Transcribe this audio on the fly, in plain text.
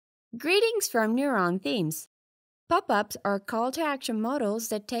Greetings from NeuronThemes. Pop-ups are call-to-action models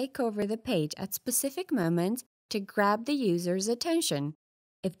that take over the page at specific moments to grab the user's attention.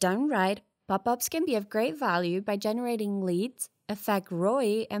 If done right, pop-ups can be of great value by generating leads, affect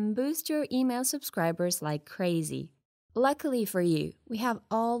ROI, and boost your email subscribers like crazy. Luckily for you, we have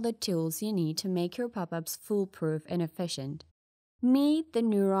all the tools you need to make your pop-ups foolproof and efficient. Meet the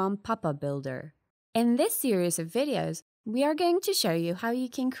Neuron Pop-up Builder. In this series of videos, we are going to show you how you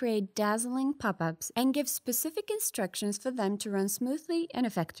can create dazzling pop-ups and give specific instructions for them to run smoothly and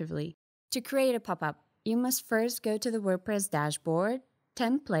effectively. To create a pop-up, you must first go to the WordPress dashboard,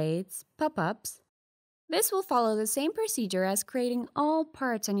 Templates, Pop-ups. This will follow the same procedure as creating all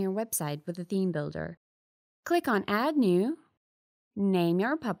parts on your website with the theme builder. Click on Add New, name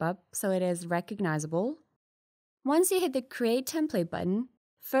your pop-up so it is recognizable. Once you hit the Create Template button,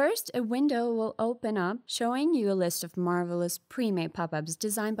 first, a window will open up showing you a list of marvelous pre-made pop-ups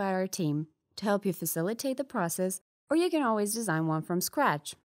designed by our team to help you facilitate the process, or you can always design one from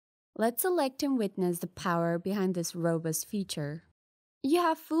scratch. Let's select and witness the power behind this robust feature. You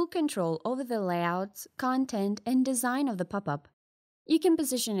have full control over the layouts, content, and design of the pop-up. You can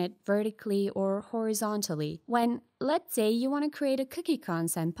position it vertically or horizontally when, let's say, you want to create a cookie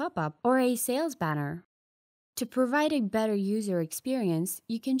consent pop-up or a sales banner. To provide a better user experience,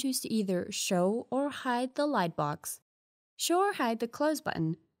 you can choose to either show or hide the lightbox. Show or hide the close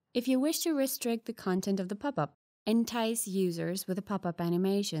button if you wish to restrict the content of the pop-up. Entice users with the pop-up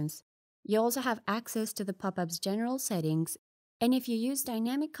animations. You also have access to the pop-up's general settings, and if you use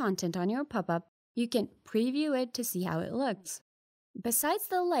dynamic content on your pop-up, you can preview it to see how it looks. Besides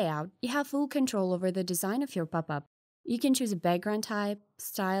the layout, you have full control over the design of your pop-up. You can choose a background type,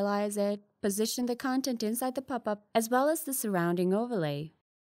 stylize it, position the content inside the pop-up, as well as the surrounding overlay.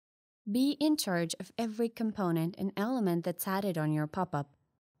 Be in charge of every component and element that's added on your pop-up.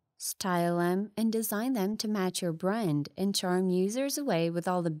 Style them and design them to match your brand and charm users away with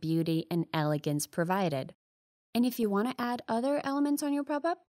all the beauty and elegance provided. And if you want to add other elements on your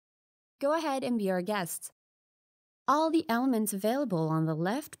pop-up, go ahead and be our guest. All the elements available on the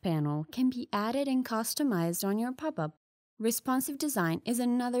left panel can be added and customized on your pop-up. Responsive design is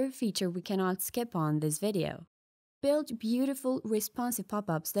another feature we cannot skip on this video. Build beautiful, responsive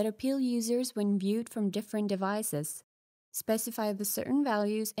pop-ups that appeal users when viewed from different devices. Specify the certain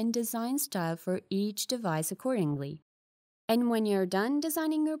values and design style for each device accordingly. And when you're done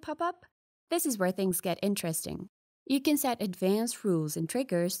designing your pop-up, this is where things get interesting. You can set advanced rules and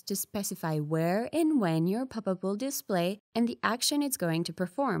triggers to specify where and when your pop-up will display and the action it's going to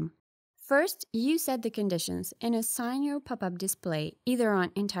perform. First, you set the conditions and assign your pop-up display either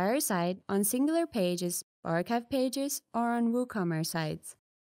on entire site, on singular pages, archive pages, or on WooCommerce sites.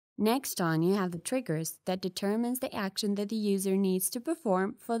 Next on, you have the triggers that determines the action that the user needs to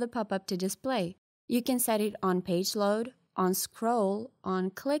perform for the pop-up to display. You can set it on page load, on scroll,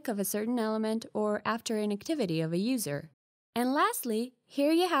 on click of a certain element, or after an activity of a user. And lastly,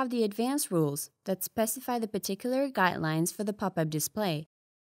 here you have the advanced rules that specify the particular guidelines for the pop-up display.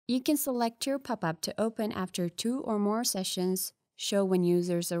 You can select your pop-up to open after 2 or more sessions, show when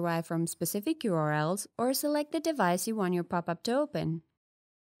users arrive from specific URLs, or select the device you want your pop-up to open.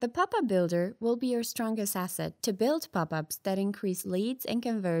 The Pop-up Builder will be your strongest asset to build pop-ups that increase leads and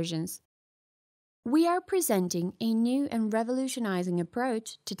conversions. We are presenting a new and revolutionizing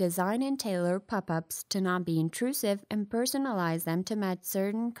approach to design and tailor pop-ups to not be intrusive and personalize them to match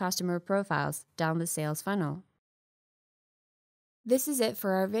certain customer profiles down the sales funnel. This is it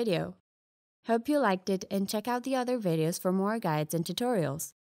for our video. Hope you liked it and check out the other videos for more guides and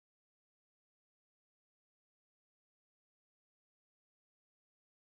tutorials.